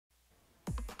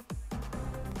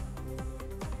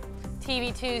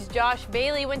TV2's Josh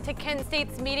Bailey went to Kent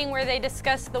State's meeting where they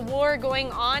discussed the war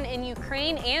going on in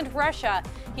Ukraine and Russia.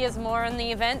 He has more on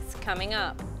the events coming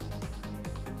up.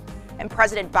 And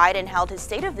President Biden held his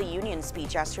State of the Union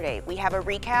speech yesterday. We have a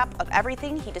recap of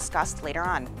everything he discussed later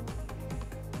on.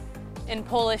 And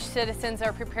Polish citizens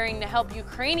are preparing to help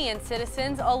Ukrainian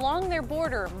citizens along their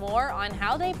border. More on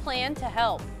how they plan to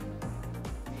help.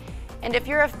 And if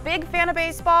you're a big fan of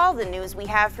baseball, the news we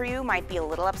have for you might be a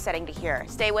little upsetting to hear.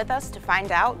 Stay with us to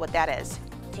find out what that is.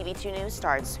 TV2 News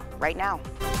starts right now.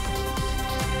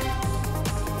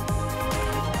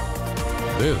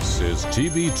 This is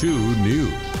TV2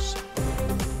 News.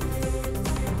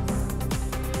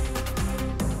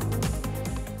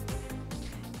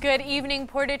 Good evening,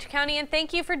 Portage County, and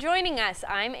thank you for joining us.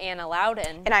 I'm Anna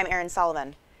Louden. And I'm Erin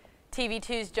Sullivan.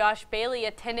 TV2's Josh Bailey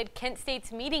attended Kent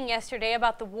State's meeting yesterday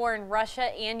about the war in Russia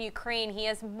and Ukraine. He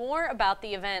has more about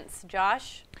the events.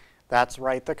 Josh? That's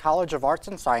right. The College of Arts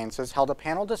and Sciences held a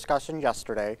panel discussion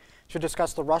yesterday to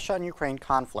discuss the Russia and Ukraine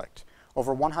conflict.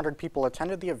 Over 100 people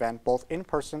attended the event, both in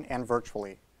person and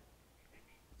virtually.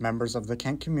 Members of the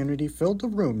Kent community filled the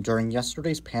room during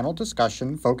yesterday's panel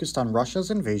discussion focused on Russia's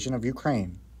invasion of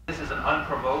Ukraine. This is an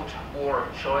unprovoked war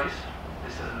of choice.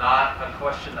 This is not a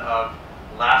question of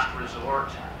last resort.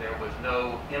 There was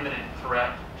no imminent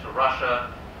threat to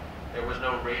Russia. There was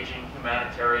no raging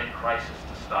humanitarian crisis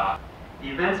to stop. The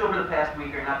events over the past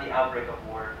week are not the outbreak of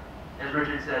war. As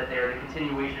Richard said, they are the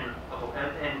continuation of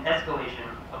and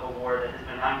escalation of a war that has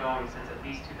been ongoing since at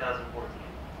least 2014.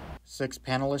 6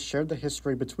 panelists shared the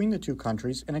history between the two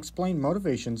countries and explained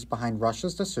motivations behind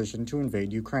Russia's decision to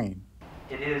invade Ukraine.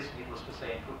 It is, needless to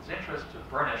say, in Putin's interest to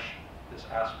burnish this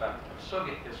aspect of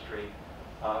Soviet history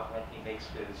when he makes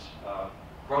his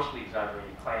grossly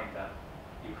exaggerated claim that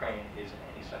Ukraine is in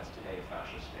any sense today a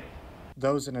fascist state.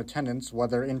 Those in attendance,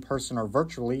 whether in person or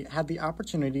virtually, had the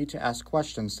opportunity to ask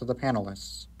questions to the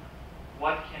panelists.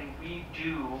 What can we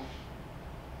do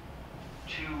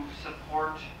to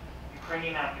support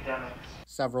Ukrainian academics?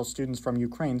 Several students from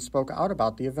Ukraine spoke out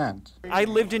about the event. I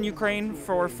lived in Ukraine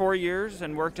for 4 years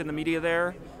and worked in the media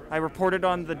there. I reported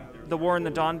on the war in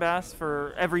the Donbass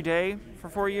for every day for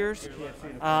 4 years.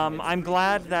 I'm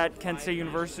glad that Kent State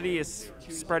University is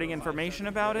spreading information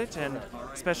about it, and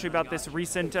especially about this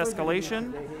recent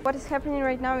escalation. What is happening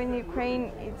right now in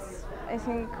Ukraine is, I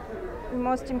think, the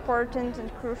most important and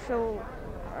crucial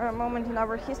moment in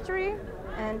our history,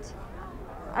 and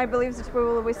I believe that we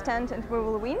will withstand and we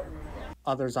will win.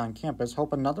 Others on campus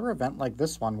hope another event like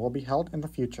this one will be held in the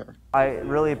future. I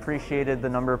really appreciated the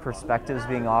number of perspectives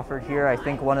being offered here. I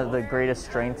think one of the greatest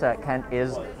strengths at Kent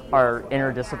is our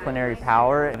interdisciplinary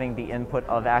power, having the input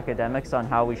of academics on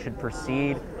how we should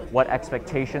proceed, what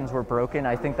expectations were broken.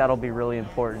 I think that'll be really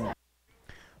important.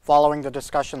 Following the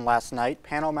discussion last night,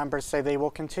 panel members say they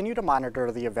will continue to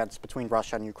monitor the events between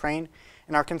Russia and Ukraine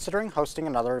and are considering hosting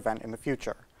another event in the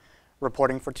future.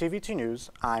 Reporting for TV2 News,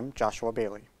 I'm Joshua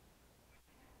Bailey.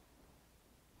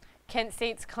 Kent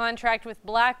State's contract with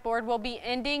Blackboard will be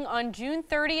ending on June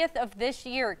 30th of this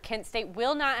year. Kent State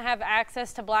will not have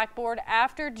access to Blackboard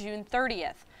after June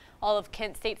 30th. All of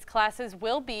Kent State's classes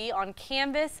will be on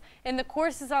Canvas, and the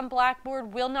courses on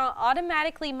Blackboard will not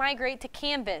automatically migrate to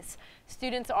Canvas.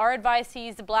 Students are advised to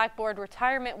use the Blackboard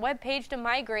retirement webpage to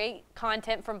migrate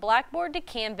content from Blackboard to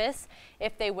Canvas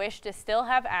if they wish to still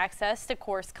have access to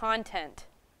course content.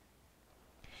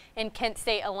 And Kent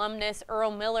State alumnus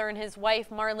Earl Miller and his wife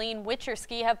Marlene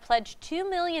Wicherski have pledged $2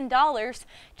 million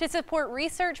to support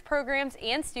research programs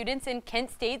and students in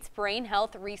Kent State's Brain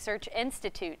Health Research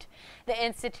Institute. The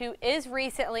institute is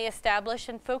recently established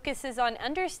and focuses on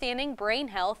understanding brain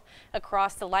health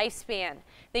across the lifespan.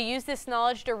 They use this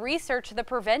knowledge to research the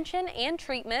prevention and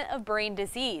treatment of brain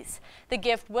disease. The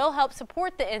gift will help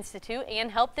support the institute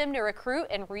and help them to recruit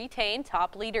and retain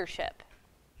top leadership.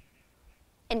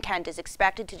 And Kent is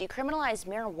expected to decriminalize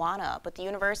marijuana, but the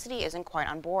university isn't quite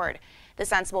on board. The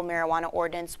Sensible Marijuana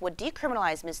Ordinance would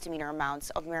decriminalize misdemeanor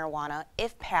amounts of marijuana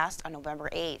if passed on November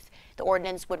 8th. The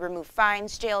ordinance would remove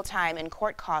fines, jail time, and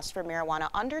court costs for marijuana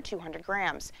under 200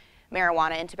 grams.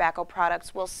 Marijuana and tobacco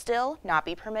products will still not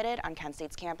be permitted on Kent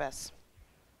State's campus.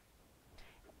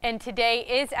 And today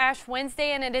is Ash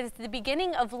Wednesday, and it is the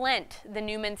beginning of Lent. The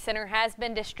Newman Center has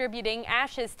been distributing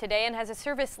ashes today and has a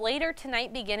service later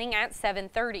tonight beginning at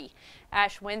 7:30.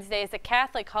 Ash Wednesday is a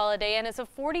Catholic holiday and is a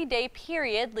 40-day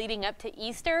period leading up to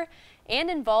Easter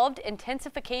and involved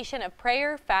intensification of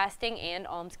prayer, fasting, and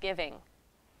almsgiving.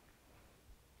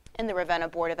 And the Ravenna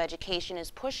Board of Education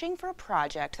is pushing for a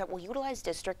project that will utilize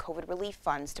district COVID relief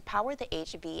funds to power the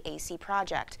HVAC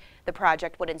project. The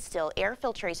project would instill air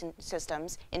filtration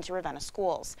systems into Ravenna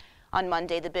schools. On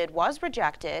Monday, the bid was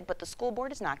rejected, but the school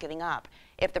board is not giving up.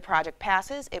 If the project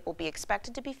passes, it will be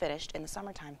expected to be finished in the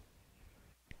summertime.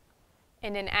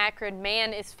 And an Akron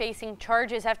man is facing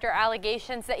charges after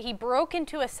allegations that he broke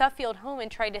into a Suffield home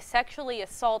and tried to sexually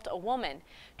assault a woman.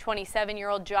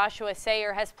 27-year-old Joshua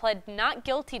Sayer has pled not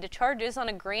guilty to charges on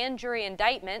a grand jury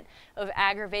indictment of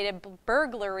aggravated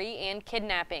burglary and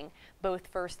kidnapping, both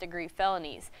first-degree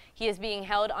felonies. He is being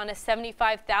held on a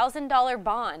 $75,000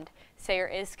 bond. Sayer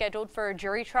is scheduled for a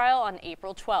jury trial on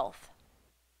April 12th.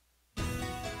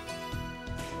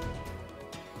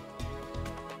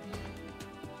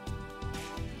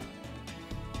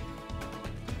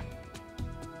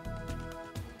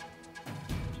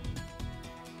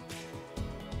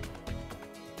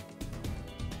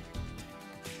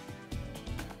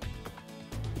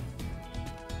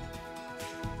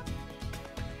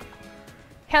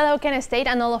 Hello, Kent State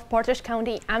and all of Portage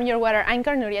County. I'm your weather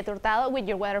anchor, Nuried Hurtado, with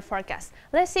your weather forecast.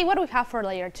 Let's see what we have for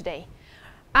later today.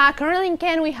 Currently in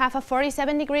Kent, we have a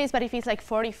 47 degrees, but it feels like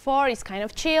 44. It's kind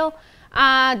of chill.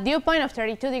 Dew point of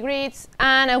 32 degrees,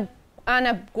 and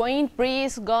a wind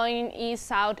breeze going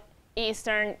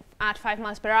east-southeastern at 5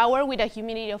 miles per hour with a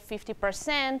humidity of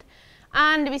 50%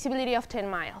 and the visibility of 10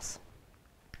 miles.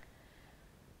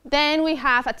 Then we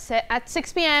have at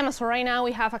 6 p.m., so right now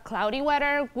we have a cloudy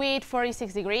weather with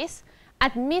 46 degrees.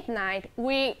 At midnight,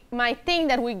 we might think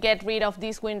that we get rid of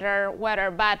this winter weather,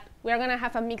 but we're gonna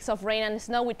have a mix of rain and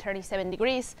snow with 37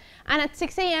 degrees. And at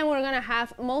 6 a.m., we're gonna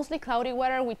have mostly cloudy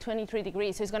weather with 23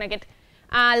 degrees, so it's gonna get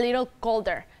a little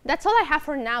colder. That's all I have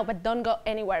for now, but don't go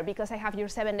anywhere because I have your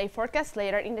 7-day forecast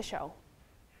later in the show.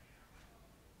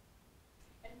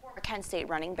 Kent State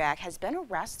running back has been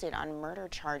arrested on murder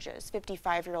charges.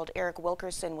 55-year-old Eric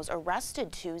Wilkerson was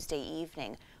arrested Tuesday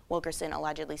evening. Wilkerson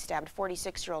allegedly stabbed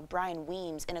 46-year-old Brian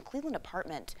Weems in a Cleveland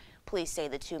apartment. Police say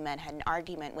the two men had an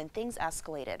argument when things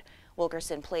escalated.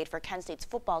 Wilkerson played for Kent State's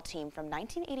football team from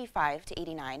 1985 to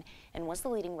 89 and was the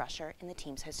leading rusher in the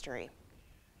team's history.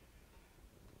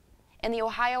 And the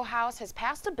Ohio House has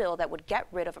passed a bill that would get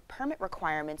rid of permit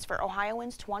requirements for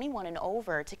Ohioans 21 and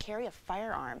over to carry a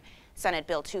firearm. Senate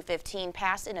Bill 215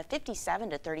 passed in a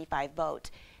 57-35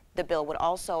 vote. The bill would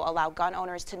also allow gun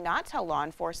owners to not tell law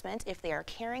enforcement if they are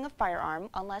carrying a firearm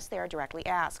unless they are directly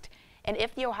asked. And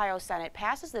if the Ohio Senate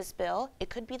passes this bill, it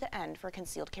could be the end for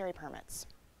concealed carry permits.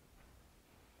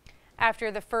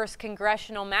 After the first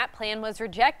congressional map plan was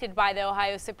rejected by the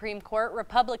Ohio Supreme Court,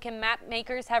 Republican map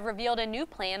makers have revealed a new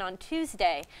plan on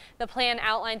Tuesday. The plan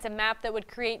outlines a map that would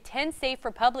create 10 safe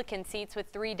Republican seats with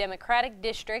 3 Democratic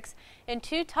districts and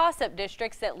 2 toss-up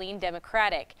districts that lean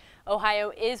Democratic.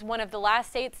 Ohio is one of the last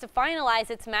states to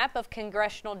finalize its map of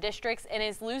congressional districts and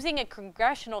is losing a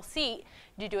congressional seat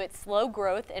due to its slow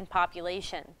growth and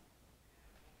population.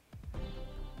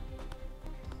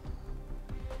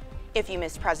 If you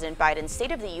missed President Biden's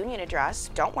State of the Union address,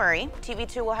 don't worry.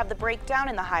 TV2 will have the breakdown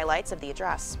and the highlights of the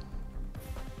address.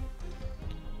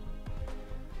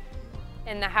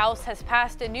 And the House has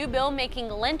passed a new bill making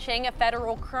lynching a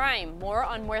federal crime. More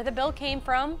on where the bill came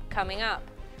from coming up.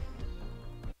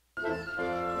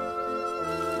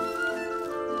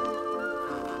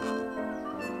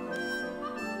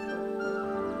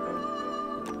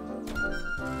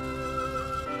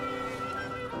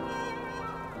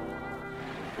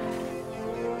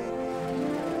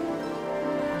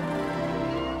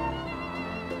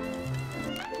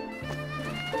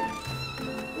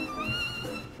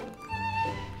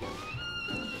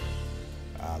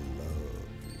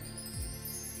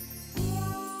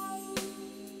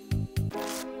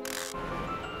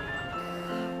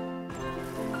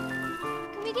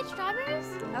 Get strawberries?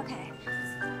 Okay.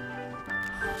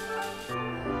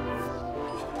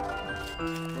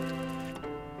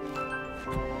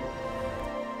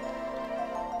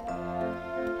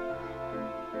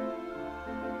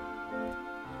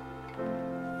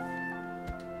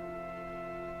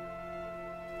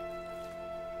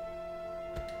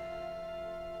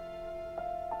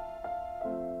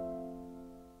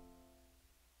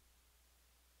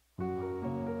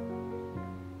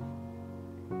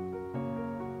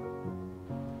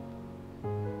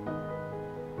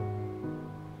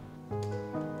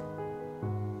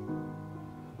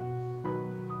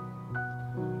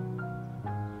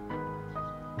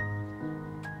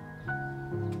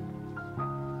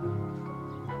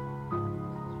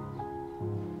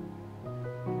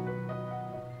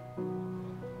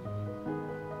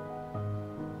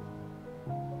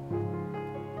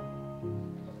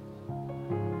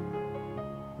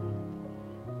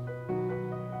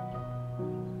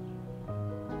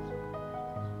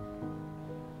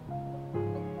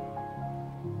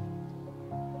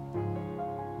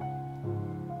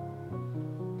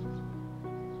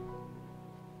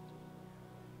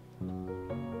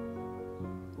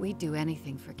 We'd do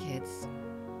anything for kids.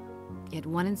 Yet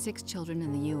 1 in 6 children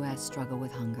in the U.S. struggle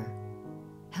with hunger.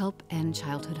 Help end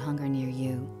childhood hunger near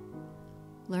you.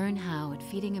 Learn how at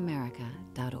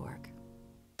feedingamerica.org.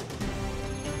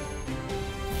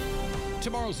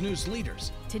 Tomorrow's news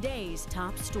leaders. Today's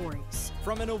top stories.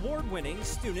 From an award-winning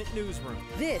student newsroom.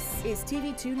 This is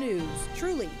TV2 News,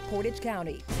 truly Portage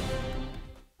County.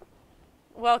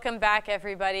 Welcome back,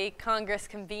 everybody. Congress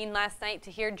convened last night to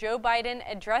hear Joe Biden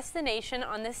address the nation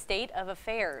on the state of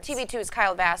affairs. TV2's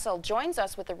Kyle Vasil joins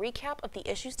us with a recap of the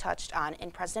issues touched on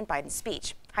in President Biden's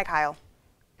speech. Hi, Kyle.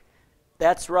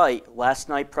 That's right. Last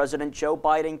night, President Joe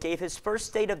Biden gave his first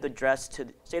State of the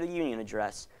Union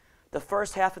address. The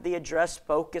first half of the address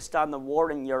focused on the war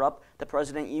in Europe. The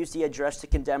president used the address to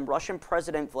condemn Russian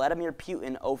President Vladimir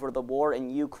Putin over the war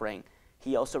in Ukraine.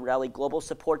 He also rallied global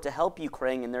support to help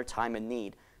Ukraine in their time of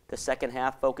need. The second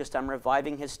half focused on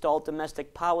reviving his stalled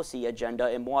domestic policy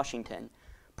agenda in Washington.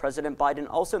 President Biden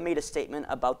also made a statement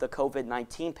about the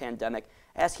COVID-19 pandemic,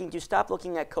 asking to stop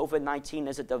looking at COVID-19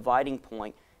 as a dividing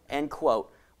point, and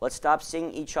quote, "Let's stop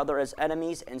seeing each other as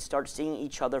enemies and start seeing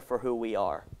each other for who we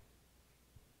are."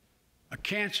 A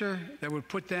cancer that would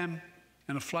put them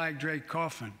in a flag-draped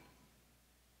coffin.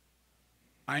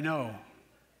 I know.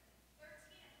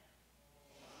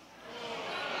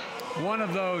 One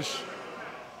of those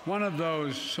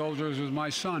soldiers was my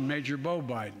son, Major Bo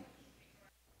Biden.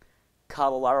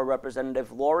 Colorado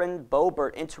Representative Lauren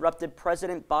Boebert interrupted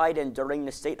President Biden during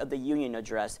the State of the Union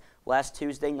address. Last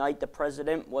Tuesday night, the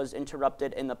president was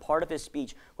interrupted in the part of his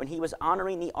speech when he was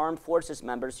honoring the armed forces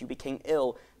members who became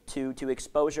ill due to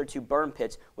exposure to burn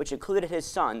pits, which included his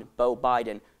son, Bo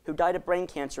Biden, who died of brain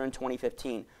cancer in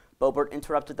 2015. Boebert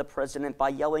interrupted the president by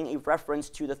yelling a reference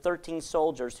to the 13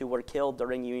 soldiers who were killed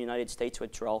during the United States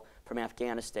withdrawal from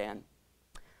Afghanistan.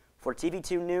 For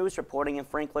TV2 News, reporting in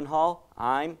Franklin Hall,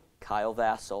 I'm Kyle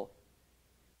Vasil.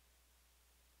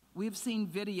 We've seen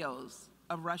videos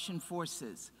of Russian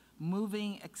forces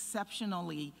moving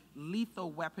exceptionally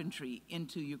lethal weaponry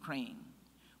into Ukraine,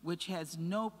 which has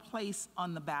no place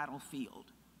on the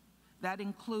battlefield. That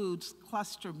includes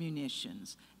cluster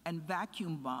munitions and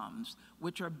vacuum bombs,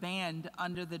 which are banned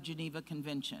under the Geneva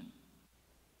Convention.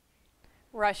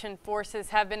 Russian forces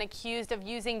have been accused of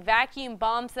using vacuum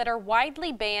bombs that are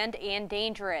widely banned and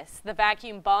dangerous. The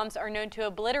vacuum bombs are known to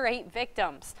obliterate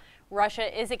victims.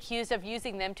 Russia is accused of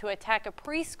using them to attack a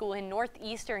preschool in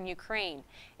northeastern Ukraine.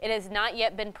 It has not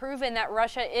yet been proven that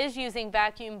Russia is using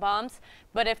vacuum bombs,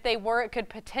 but if they were, it could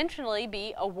potentially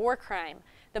be a war crime.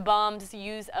 The bombs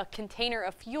use a container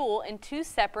of fuel and 2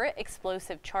 separate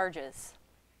explosive charges.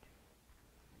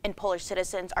 And Polish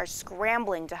citizens are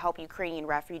scrambling to help Ukrainian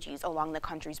refugees along the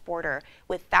country's border.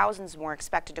 With thousands more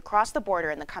expected to cross the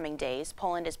border in the coming days,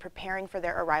 Poland is preparing for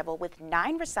their arrival with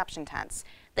 9 reception tents.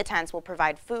 The tents will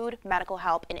provide food, medical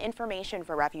help, and information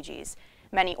for refugees.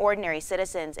 Many ordinary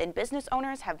citizens and business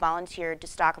owners have volunteered to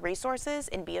stock resources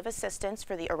and be of assistance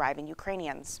for the arriving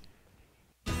Ukrainians.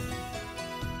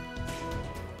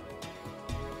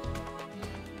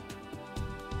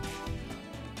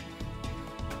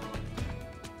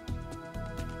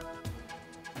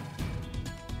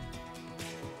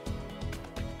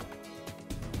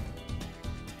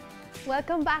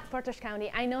 Welcome back, Portage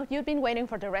County. I know you've been waiting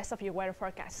for the rest of your weather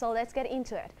forecast, so let's get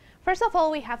into it. First of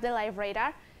all, we have the live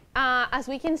radar. As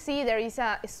we can see, there is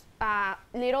a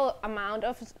little amount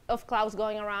of clouds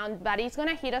going around, but it's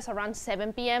gonna hit us around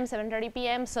 7 p.m., 7:30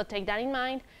 p.m., so take that in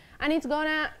mind. And it's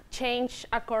gonna change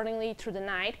accordingly through the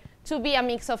night to be a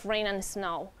mix of rain and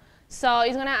snow. So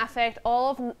it's gonna affect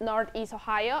all of Northeast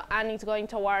Ohio, and it's going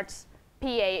towards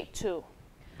PA too.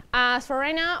 As for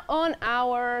right now, on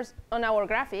our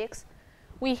graphics,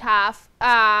 we have,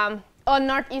 on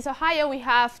Northeast Ohio, we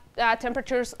have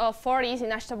temperatures of 40s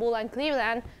in Ashtabula and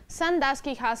Cleveland.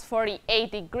 Sandusky has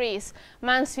 48 degrees.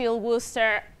 Mansfield,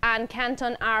 Worcester, and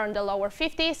Canton are in the lower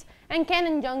 50s. And Kent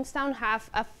and Youngstown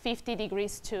have 50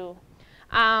 degrees too.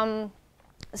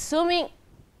 Zooming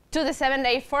to the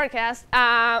 7-day forecast,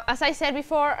 as I said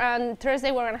before, on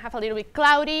Thursday we're gonna have a little bit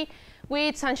cloudy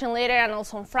with sunshine later and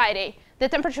also on Friday. The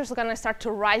temperatures are gonna start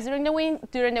to rise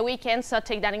during the weekend, so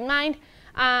take that in mind.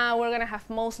 We're gonna have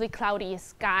mostly cloudy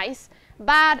skies,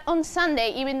 but on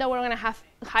Sunday, even though we're gonna have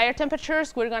higher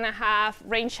temperatures, we're gonna have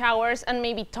rain showers and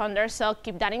maybe thunder, so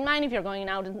keep that in mind if you're going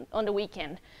out on the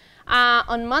weekend.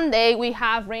 On Monday, we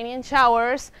have rainy and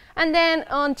showers, and then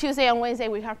on Tuesday and Wednesday,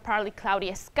 we have partly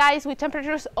cloudy skies with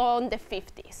temperatures on the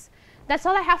 50s. That's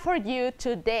all I have for you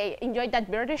today. Enjoy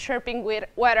that birthday chirping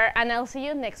weather, and I'll see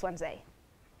you next Wednesday.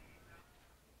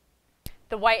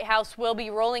 The White House will be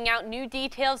rolling out new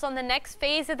details on the next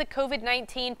phase of the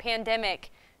COVID-19 pandemic.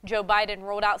 Joe Biden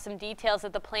rolled out some details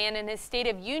of the plan in his State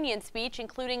of Union speech,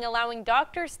 including allowing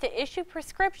doctors to issue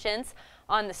prescriptions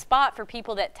on the spot for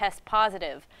people that test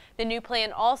positive. The new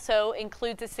plan also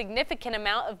includes a significant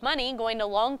amount of money going to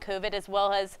long COVID, as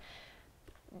well as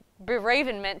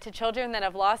bereavement to children that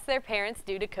have lost their parents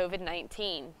due to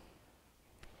COVID-19.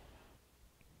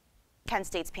 Kent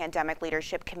State's Pandemic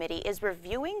Leadership Committee is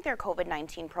reviewing their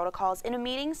COVID-19 protocols in a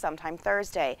meeting sometime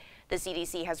Thursday. The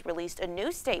CDC has released a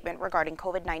new statement regarding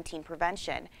COVID-19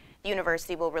 prevention. The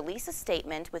university will release a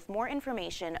statement with more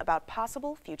information about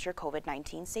possible future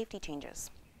COVID-19 safety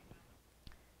changes.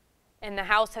 And the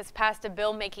House has passed a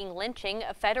bill making lynching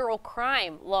a federal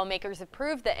crime. Lawmakers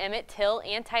approved the Emmett Till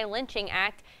Anti-Lynching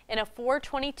Act in a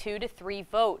 422-3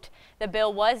 vote. The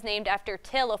bill was named after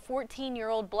Till, a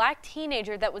 14-year-old black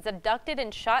teenager that was abducted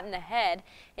and shot in the head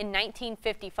in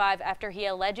 1955 after he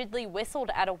allegedly whistled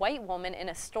at a white woman in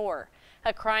a store.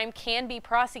 A crime can be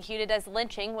prosecuted as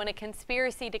lynching when a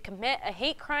conspiracy to commit a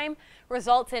hate crime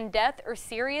results in death or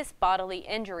serious bodily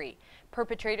injury.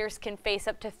 Perpetrators can face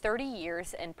up to 30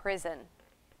 years in prison.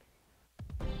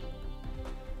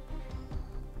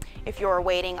 If you're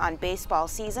waiting on baseball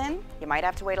season, you might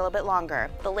have to wait a little bit longer.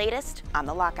 The latest on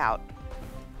the lockout.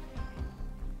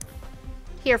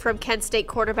 Hear from Kent State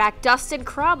quarterback Dustin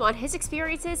Crum on his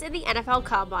experiences in the NFL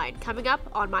Combine, coming up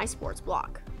on My Sports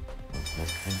Block.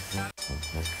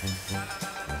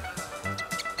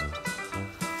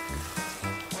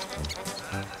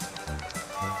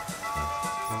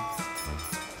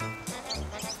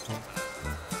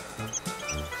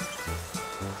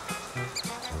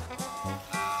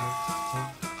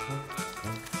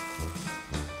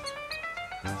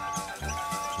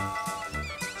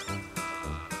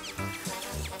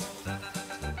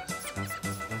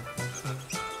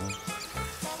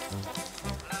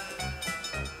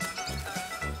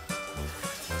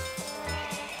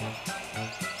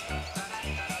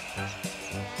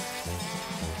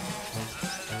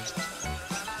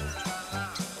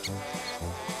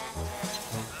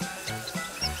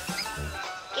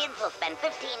 Will spend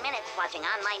 15 minutes watching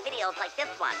online videos like this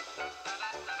one.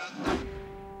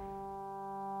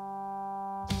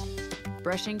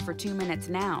 Brushing for 2 minutes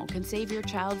now can save your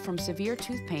child from severe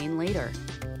tooth pain later.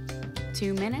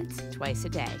 2 minutes, twice a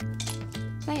day.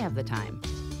 They have the time.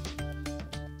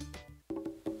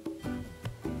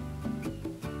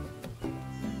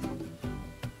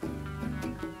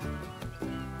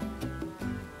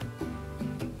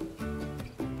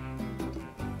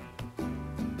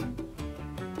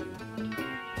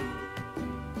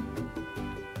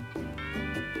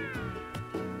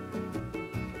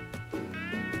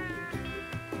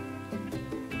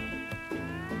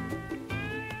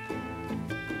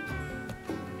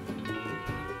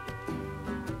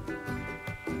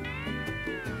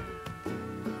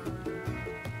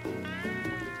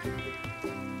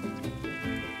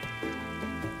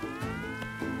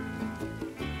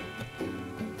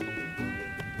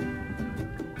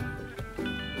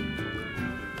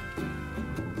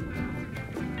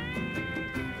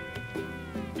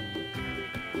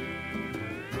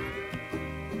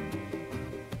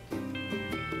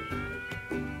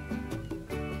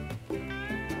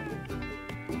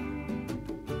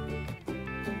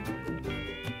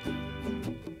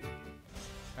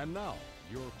 And now,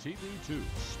 your TV2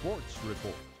 Sports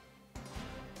Report.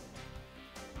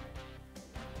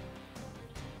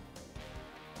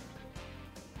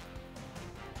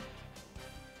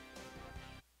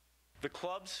 The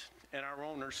clubs and our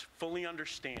owners fully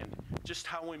understand just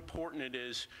how important it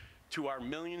is to our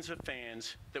millions of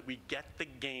fans that we get the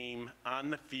game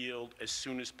on the field as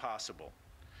soon as possible.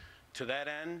 To that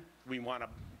end, we want a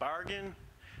bargain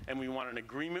and we want an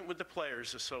agreement with the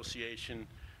Players Association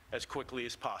as quickly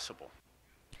as possible.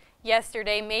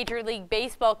 Yesterday, Major League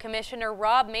Baseball Commissioner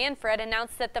Rob Manfred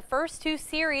announced that the first 2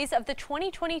 series of the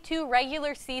 2022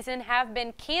 regular season have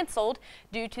been canceled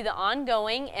due to the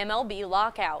ongoing MLB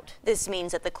lockout. This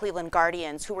means that the Cleveland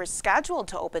Guardians, who were scheduled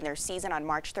to open their season on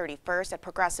March 31st at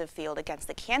Progressive Field against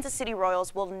the Kansas City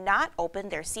Royals, will not open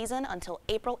their season until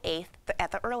April 8th at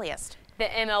the earliest. The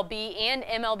MLB and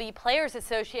MLB Players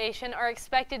Association are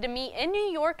expected to meet in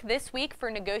New York this week for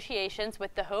negotiations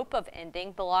with the hope of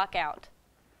ending the lockout.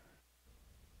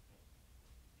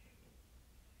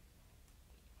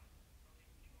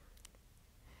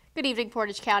 Good evening,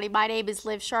 Portage County. My name is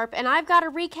Liv Sharp, and I've got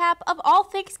a recap of all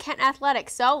things Kent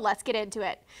athletics, so let's get into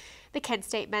it. The Kent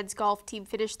State men's golf team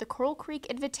finished the Coral Creek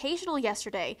Invitational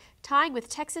yesterday, tying with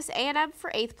Texas A&M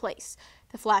for 8th place.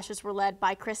 The Flashes were led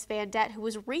by Chris Van Det, who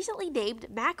was recently named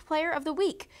MAC Player of the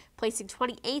Week, placing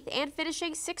 28th and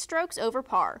finishing 6 strokes over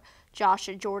par. Josh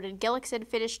and Jordan Gillickson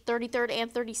finished 33rd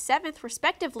and 37th,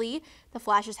 respectively. The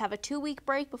Flashes have a 2-week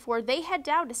break before they head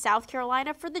down to South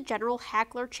Carolina for the General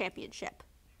Hackler Championship.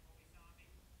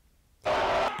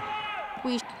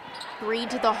 We green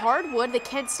to the hardwood. The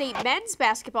Kent State men's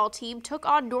basketball team took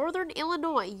on Northern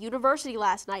Illinois University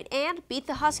last night and beat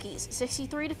the Huskies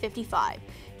 63-55.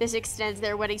 This extends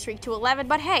their winning streak to 11,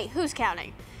 but hey, who's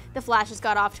counting? The Flashes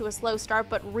got off to a slow start,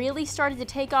 but really started to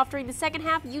take off during the second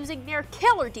half, using their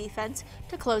killer defense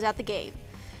to close out the game.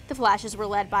 The Flashes were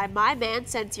led by my man,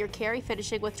 Sincere Carey,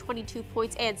 finishing with 22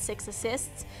 points and 6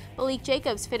 assists. Malik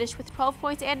Jacobs finished with 12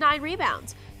 points and 9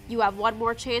 rebounds. You have one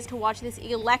more chance to watch this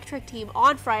electric team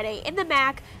on Friday in the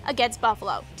MAC against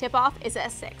Buffalo. Tip-off is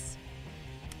at 6.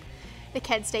 The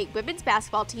Kent State women's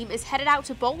basketball team is headed out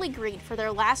to Bowling Green for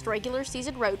their last regular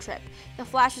season road trip. The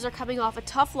Flashes are coming off a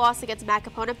tough loss against MAC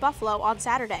opponent Buffalo on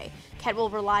Saturday. Kent will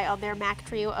rely on their MAC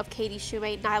trio of Katie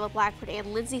Shumate, Nyla Blackford,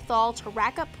 and Lindsay Thal to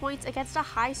rack up points against a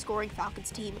high-scoring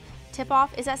Falcons team.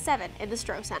 Tip-off is at 7 in the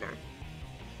Stroh Center.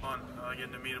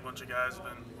 Getting to meet a bunch of guys. I've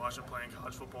been watching playing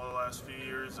college football the last few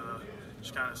years,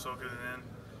 just kind of soaking it in,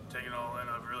 taking it all in.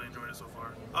 I've really enjoyed it so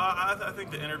far. I think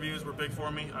the interviews were big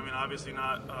for me. I mean, obviously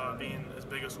not being as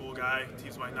big a school guy,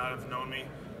 teams might not have known me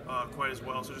quite as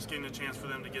well, so just getting a chance for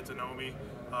them to get to know me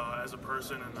as a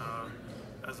person and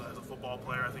as a football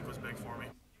player, I think was big for me.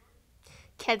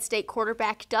 Kent State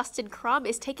quarterback Dustin Crum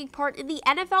is taking part in the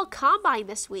NFL Combine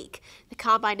this week. The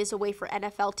Combine is a way for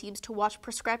NFL teams to watch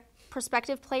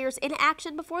prospective players in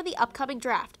action before the upcoming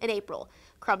draft in April.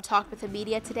 Crum talked with the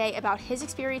media today about his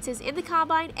experiences in the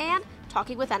Combine and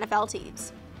talking with NFL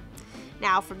teams.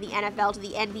 Now from the NFL to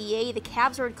the NBA, the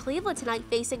Cavs are in Cleveland tonight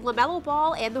facing LaMelo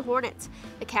Ball and the Hornets.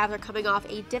 The Cavs are coming off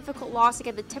a difficult loss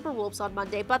against the Timberwolves on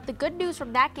Monday, but the good news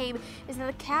from that game is that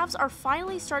the Cavs are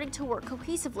finally starting to work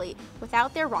cohesively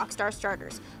without their rockstar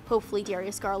starters. Hopefully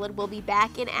Darius Garland will be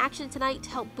back in action tonight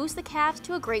to help boost the Cavs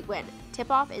to a great win.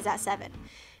 Tip-off is at 7.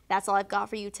 That's all I've got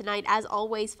for you tonight. As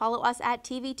always, follow us at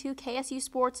TV2 KSU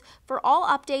Sports for all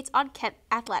updates on Kent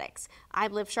athletics.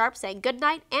 I'm Liv Sharp saying good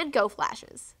night and go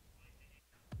Flashes.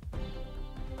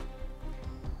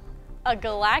 A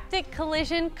galactic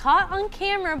collision caught on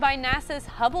camera by NASA's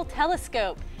Hubble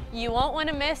telescope. You won't want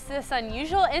to miss this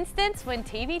unusual instance when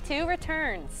TV2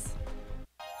 returns.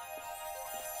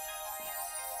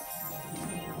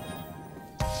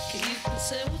 Can you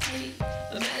consent with me?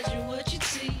 Imagine what you'd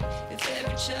see if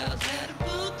every child had a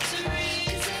book to read.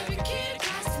 'Cause every kid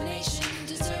across the nation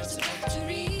deserves a book to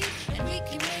read, and we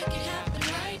can make it happen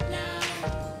right now.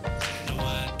 No,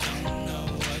 I don't know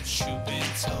what you've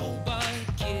been told, but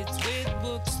kids with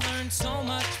books learn so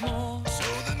much more. So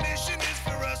the mission is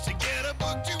for us to get a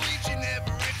book to each and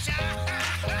every child.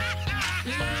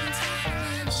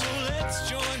 So let's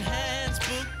join hands,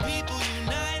 book people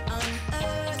unite,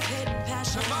 unearth hidden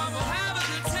passion. Come on, we'll have a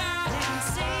good time. Living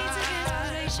seeds of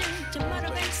inspiration to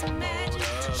motivate some magic.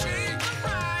 To change the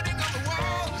writing on the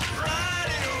wall,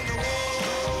 writing on the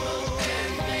wall.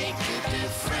 And make a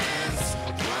difference.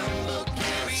 One book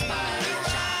can inspire a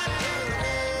child.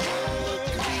 One book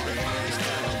can be the first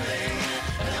little thing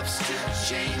that helps to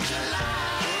change a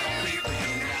life. People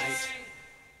unite.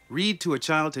 Read to a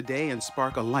child today and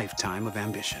spark a lifetime of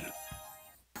ambition.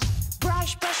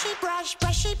 Brush, brushy, brush,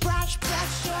 brushy, brush,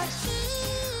 brush your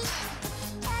teeth.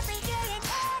 Every day and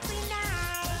every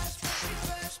night.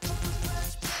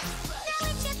 Now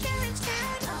it's your parents'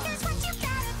 turn. Here's what you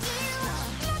gotta do.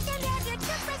 Let them have your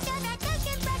toothbrush so that they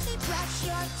can brushy brush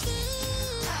your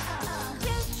teeth.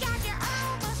 Good job, you're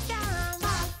almost done.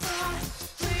 5, 4,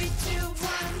 3, 2,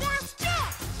 1, that's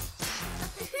it.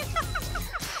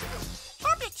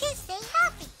 Help your teeth stay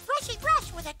healthy. Brushy brush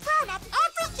with a grown-up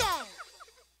every day.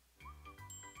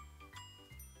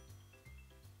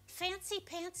 Fancy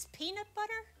pants peanut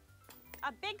butter?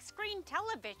 A big screen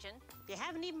television? You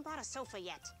haven't even brought a sofa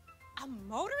yet. A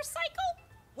motorcycle?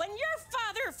 When your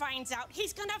father finds out,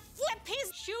 he's gonna flip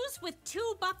his shoes with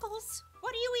 2 buckles?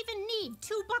 What do you even need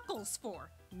 2 buckles for?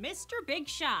 Mr. Big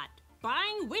Shot,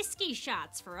 buying whiskey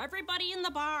shots for everybody in the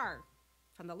bar.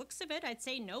 From the looks of it, I'd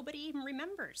say nobody even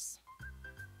remembers.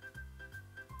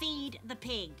 Feed the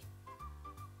pig.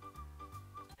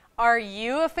 Are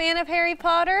you a fan of Harry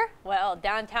Potter? Well,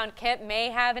 downtown Kent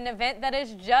may have an event that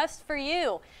is just for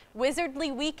you.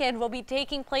 Wizardly Weekend will be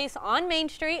taking place on Main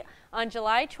Street on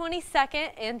July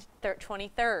 22nd and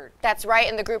 23rd. That's right,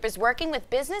 and the group is working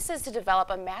with businesses to develop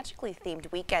a magically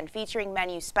themed weekend featuring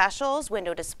menu specials,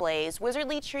 window displays,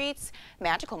 wizardly treats,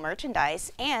 magical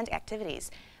merchandise, and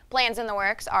activities. Plans in the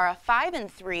works are a 5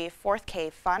 and 3 4th K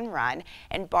fun run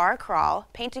and bar crawl,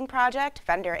 painting project,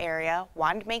 vendor area,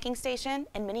 wand making station,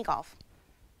 and mini golf.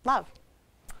 Love.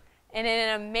 And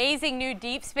an amazing new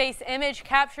deep space image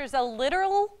captures a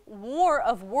literal war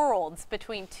of worlds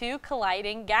between two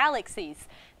colliding galaxies.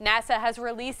 NASA has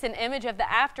released an image of the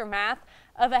aftermath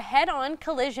of a head-on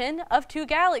collision of two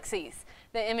galaxies.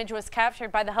 The image was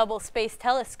captured by the Hubble Space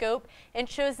Telescope and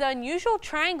shows the unusual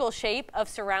triangle shape of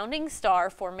surrounding star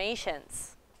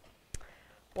formations.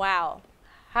 Wow.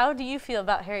 How do you feel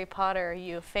about Harry Potter? Are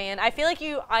you a fan? I feel like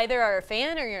you either are a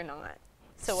fan or you're not.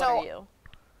 So what are you?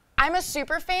 I'm a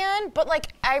super fan, but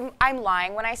like I'm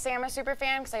lying when I say I'm a super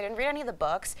fan because I didn't read any of the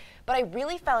books, but I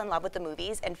really fell in love with the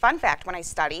movies. And fun fact, when I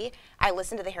study, I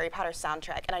listen to the Harry Potter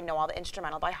soundtrack and I know all the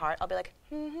instrumental by heart. I'll be like,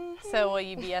 So will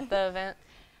you be at the event?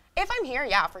 If I'm here,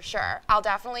 yeah, for sure. I'll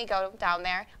definitely go down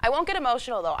there. I won't get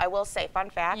emotional though, I will say, fun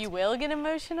fact. You will get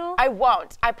emotional? I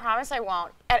won't. I promise I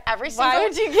won't. At every single Why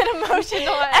would you get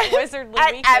emotional at Wizardly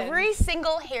Weekend? At every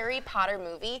single Harry Potter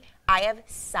movie, I have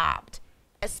sobbed.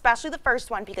 Especially the first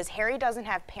one because Harry doesn't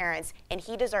have parents and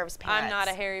he deserves parents. I'm not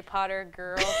a Harry Potter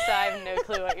girl, so I have no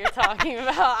clue what you're talking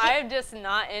about. I'm just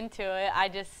not into it. I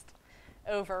just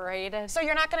overrated. So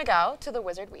you're not gonna go to the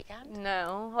Wizard Weekend?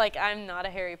 No, like I'm not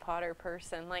a Harry Potter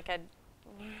person. Like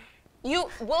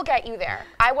we'll get you there.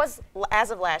 I was as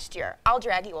of last year. I'll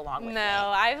drag you along with me.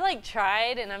 No, I've like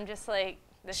tried and I'm just like,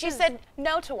 she said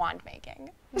no to wand making.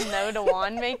 No to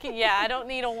wand making? Yeah, I don't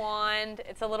need a wand.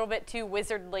 It's a little bit too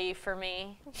wizardly for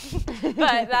me.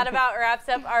 But that about wraps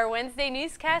up our Wednesday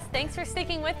newscast. Thanks for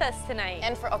sticking with us tonight.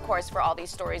 And of course, for all these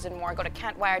stories and more, go to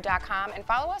KentWire.com and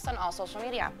follow us on all social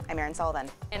media. I'm Erin Sullivan.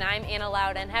 And I'm Anna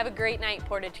Louden. Have a great night,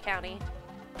 Portage County.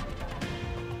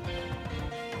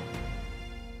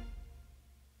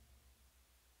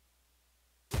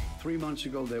 3 months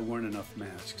ago, there weren't enough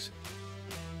masks.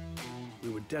 We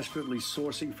were desperately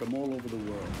sourcing from all over the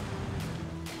world.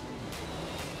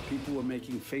 People were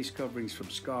making face coverings from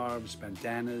scarves,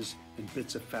 bandanas, and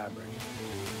bits of fabric.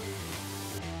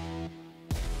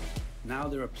 Now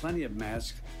there are plenty of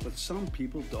masks, but some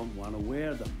people don't want to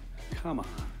wear them. Come on.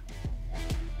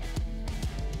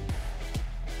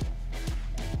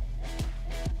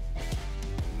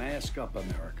 Mask up,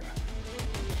 America.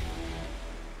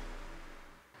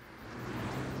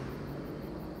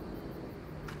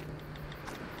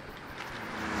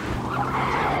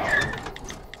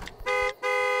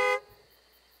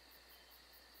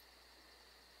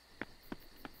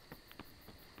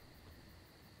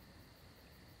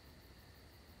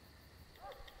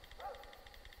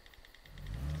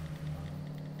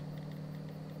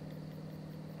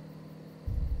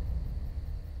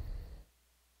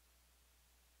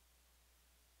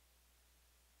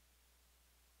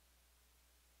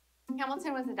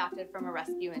 Hamilton was adopted from a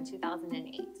rescue in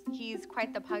 2008. He's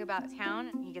quite the pug about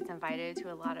town. He gets invited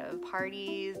to a lot of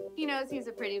parties. He knows he's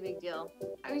a pretty big deal.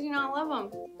 How could you not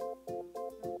love him?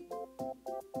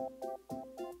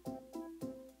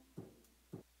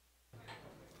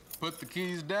 Put the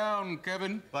keys down,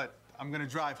 Kevin. But I'm gonna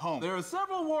drive home. There are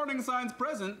several warning signs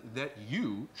present that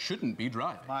you shouldn't be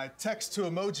driving. My text to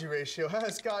emoji ratio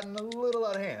has gotten a little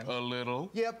out of hand. A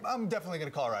little? Yep, I'm definitely gonna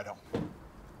call a ride home.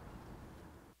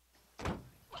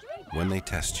 When they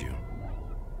test you,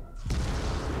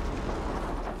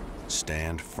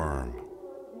 stand firm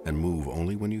and move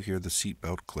only when you hear the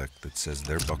seatbelt click that says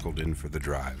they're buckled in for the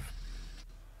drive.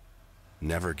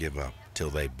 Never give up till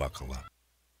they buckle up.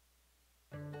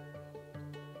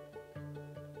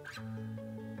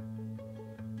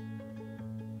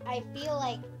 I feel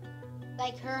like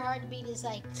her heartbeat is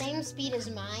like same speed as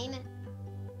mine,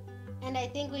 and I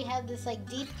think we have this like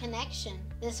deep connection,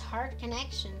 this heart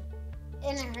connection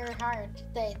in her heart,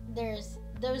 that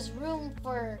there's room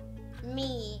for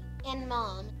me and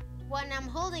Mom. When I'm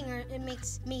holding her, it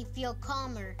makes me feel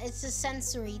calmer. It's a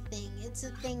sensory thing. It's a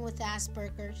thing with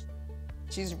Asperger's.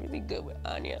 She's really good with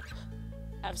Anya.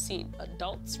 I've seen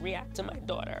adults react to my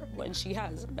daughter when she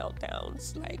has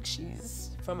meltdowns like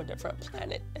she's from a different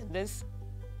planet. And this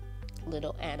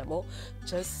little animal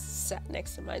just sat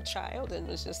next to my child and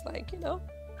was just like, you know,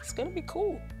 it's gonna be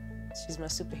cool. She's my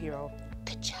superhero.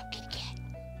 Good job, kitty cat.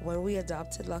 When we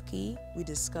adopted Lucky, we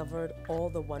discovered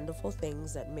all the wonderful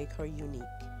things that make her unique.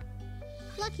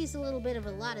 Lucky's a little bit of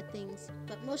a lot of things,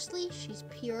 but mostly she's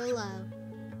pure love.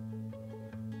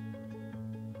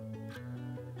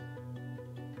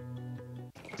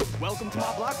 Welcome to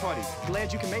my block party.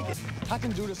 Glad you can make it. I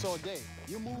can do this all day.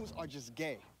 Your moves are just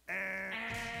gay.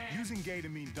 Using gay to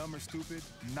mean dumb or stupid,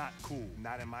 not cool.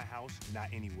 Not in my house, not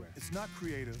anywhere. It's not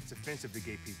creative, it's offensive to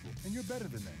gay people. And you're better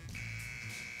than that.